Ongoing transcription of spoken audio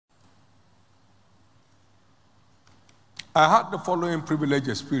I had the following privileged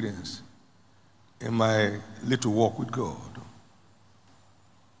experience in my little walk with God.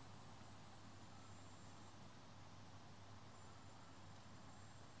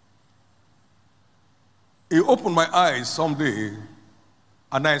 He opened my eyes someday,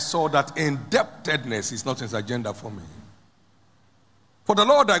 and I saw that indebtedness is not his agenda for me. For the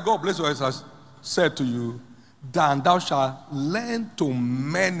Lord thy God, bless you, has said to you, then thou shalt lend to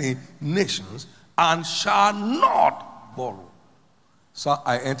many nations and shall not borrow. So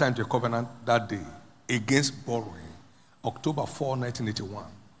I entered into a covenant that day against borrowing, October 4, 1981.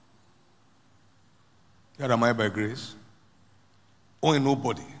 Here am I by grace, owing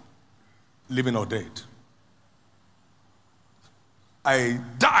nobody, living or dead. I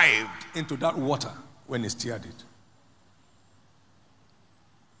dived into that water when he stirred it.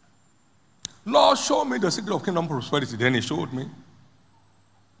 Lord, show me the secret of kingdom prosperity. Then he showed me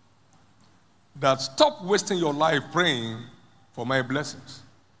that stop wasting your life praying for my blessings.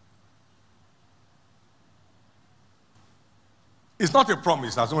 It's not a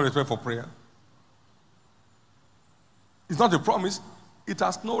promise. There's no respect for prayer. It's not a promise. It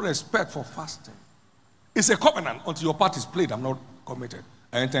has no respect for fasting. It's a covenant. Until your part is played, I'm not committed.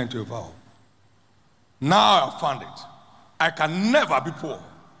 I enter into a vow. Now I've found it. I can never be poor.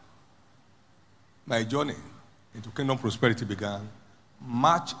 My journey into kingdom prosperity began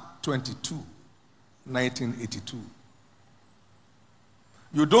March 22, 1982.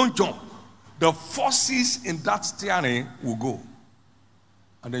 You don't jump. The forces in that steering will go.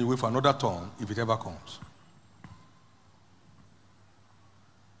 And then you wait for another turn if it ever comes.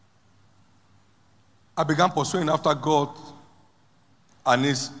 I began pursuing after God and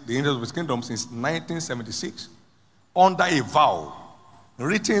the angels of his kingdom since 1976 under a vow,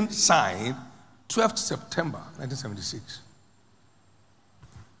 written, signed, 12th September 1976.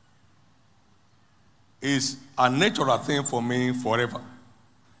 Is a natural thing for me forever.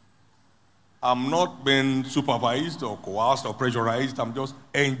 I'm not being supervised or coerced or pressurized. I'm just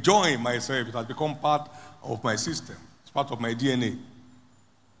enjoying myself. It has become part of my system. It's part of my DNA.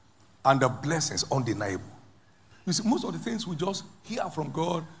 And the blessings undeniable. You see, most of the things we just hear from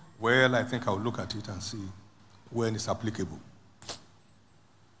God, well, I think I'll look at it and see when it's applicable.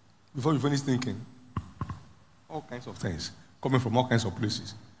 Before you finish thinking, all kinds of things coming from all kinds of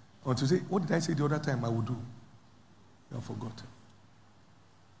places. Until you say, what did I say the other time I would do? You have forgotten.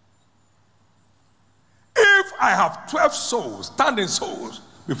 If I have 12 souls, standing souls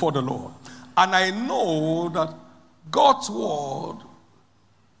before the Lord, and I know that God's word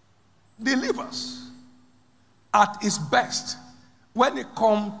delivers at its best when it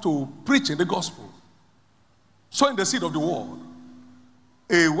comes to preaching the gospel, sowing the seed of the word,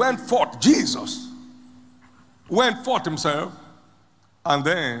 he went forth, Jesus went forth himself, and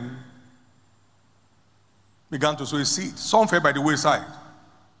then began to sow his seed. Some fell by the wayside.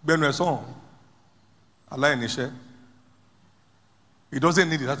 Benue song. Allah Nisha. He doesn't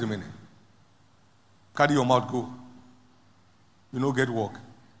need it at the minute. Carry your mouth, go. You know, get work.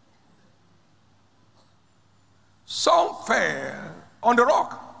 Some fell on the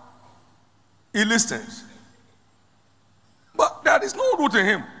rock. He listens. But there is no root in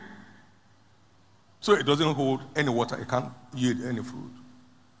him. So it doesn't hold any water. It can't yield any fruit.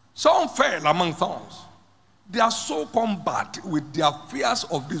 Some fell among thorns. They are so combated with their fears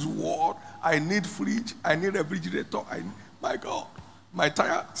of this world. I need fridge. I need a refrigerator. My God, my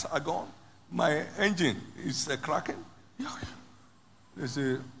tires are gone. My engine is cracking. They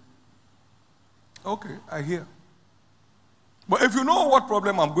say, okay, I hear. But if you know what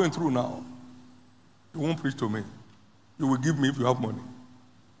problem I'm going through now, you won't preach to me. You will give me if you have money.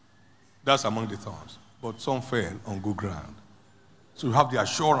 That's among the thorns. But some fell on good ground. So you have the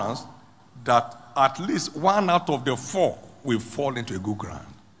assurance that at least 1 out of the 4 will fall into a good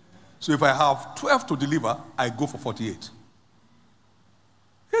ground. So if I have 12 to deliver, I go for 48.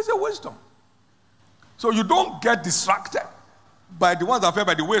 Here's the wisdom. So you don't get distracted by the ones that fell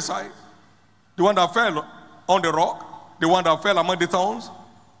by the wayside, the one that fell on the rock, the one that fell among the thorns.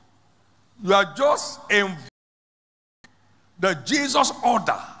 You are just in the Jesus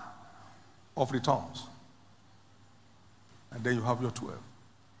order of returns. And then you have your 12.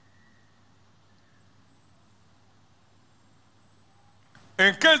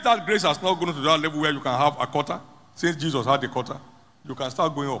 In case that grace has not gone to that level where you can have a quarter, since Jesus had a quarter, you can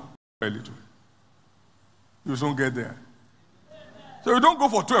start going up a little. You soon get there. So you don't go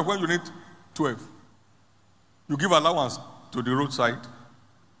for 12 when you need 12. You give allowance to the roadside,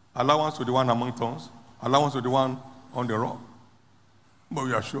 allowance to the one among thorns, allowance to the one on the rock. But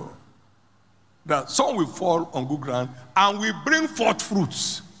we are sure that some will fall on good ground and will bring forth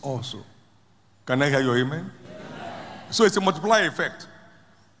fruits also. Can I hear your amen? So it's a multiplier effect.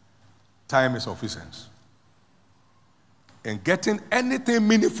 Time is of essence. And getting anything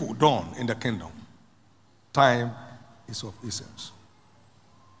meaningful done in the kingdom, time is of essence.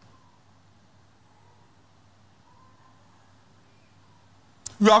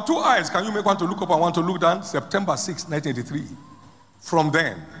 You have two eyes. Can you make one to look up and one to look down? September 6, 1983. From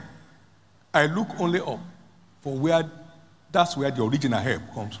then, I look only up for where, that's where the original help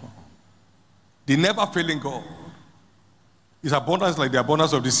comes from. The never failing God. His abundance like the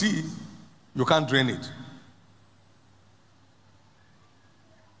abundance of the sea. You can't drain it.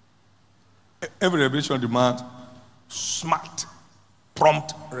 Every revelation demands smart,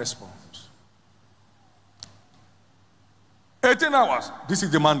 prompt response. 18 hours, this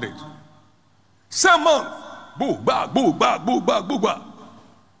is the mandate. Same month, boo, back, boo, back, boo, back, boo, back.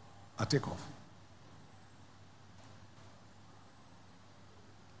 I take off.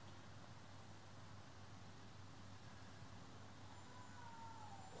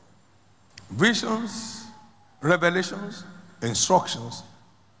 Visions, revelations, instructions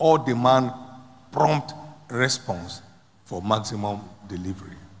all demand prompt response for maximum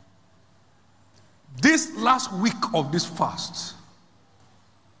delivery. This last week of this fast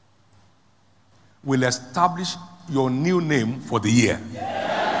will establish your new name for the year.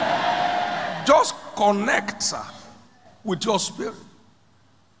 Yeah. Just connect with your spirit.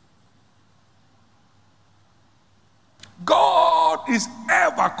 God is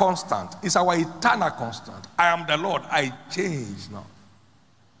ever constant. It's our eternal constant. I am the Lord. I change now.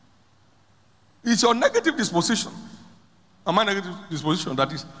 It's your negative disposition, and my negative disposition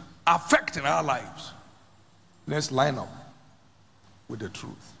that is affecting our lives. Let's line up with the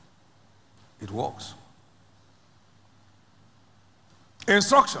truth. It works.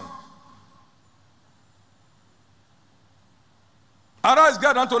 Instruction. Arise,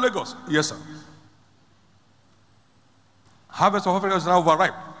 get down to Lagos. Yes, sir. Harvest of Africa is now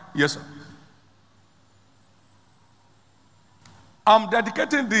overripe. Yes, sir. I'm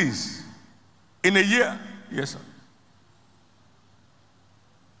dedicating this in a year. Yes, sir.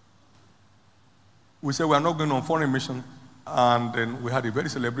 We said we are not going on foreign mission, and then we had a very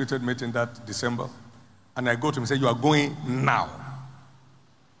celebrated meeting that December, and I go to him and say, you are going now.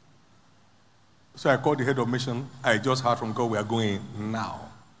 So I called the head of mission. I just heard from God, we are going now.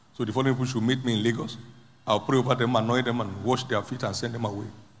 So the foreign people should meet me in Lagos. I'll pray over them, anoint them, and wash their feet and send them away.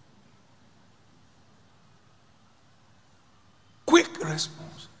 Quick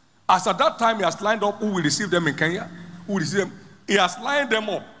response. As at that time, he has lined up who will receive them in Kenya, who will receive them. He has lined them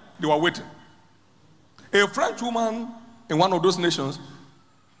up. They were waiting. A French woman in one of those nations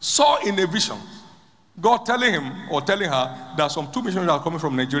saw in a vision God telling him or telling her that some 2 missionaries are coming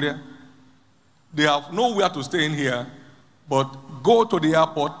from Nigeria. They have nowhere to stay in here, but go to the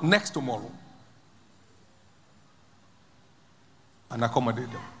airport next tomorrow and accommodate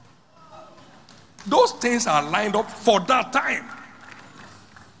them. Those things are lined up for that time.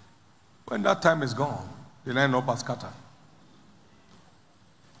 When that time is gone, they line up and scatter.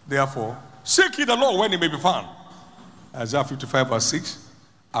 Therefore, seek ye the Lord when he may be found. Isaiah 55 verse 6.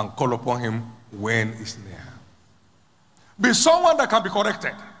 And call upon him when he's near. Be someone that can be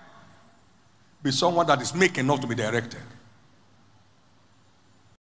corrected. Be someone that is meek enough to be directed.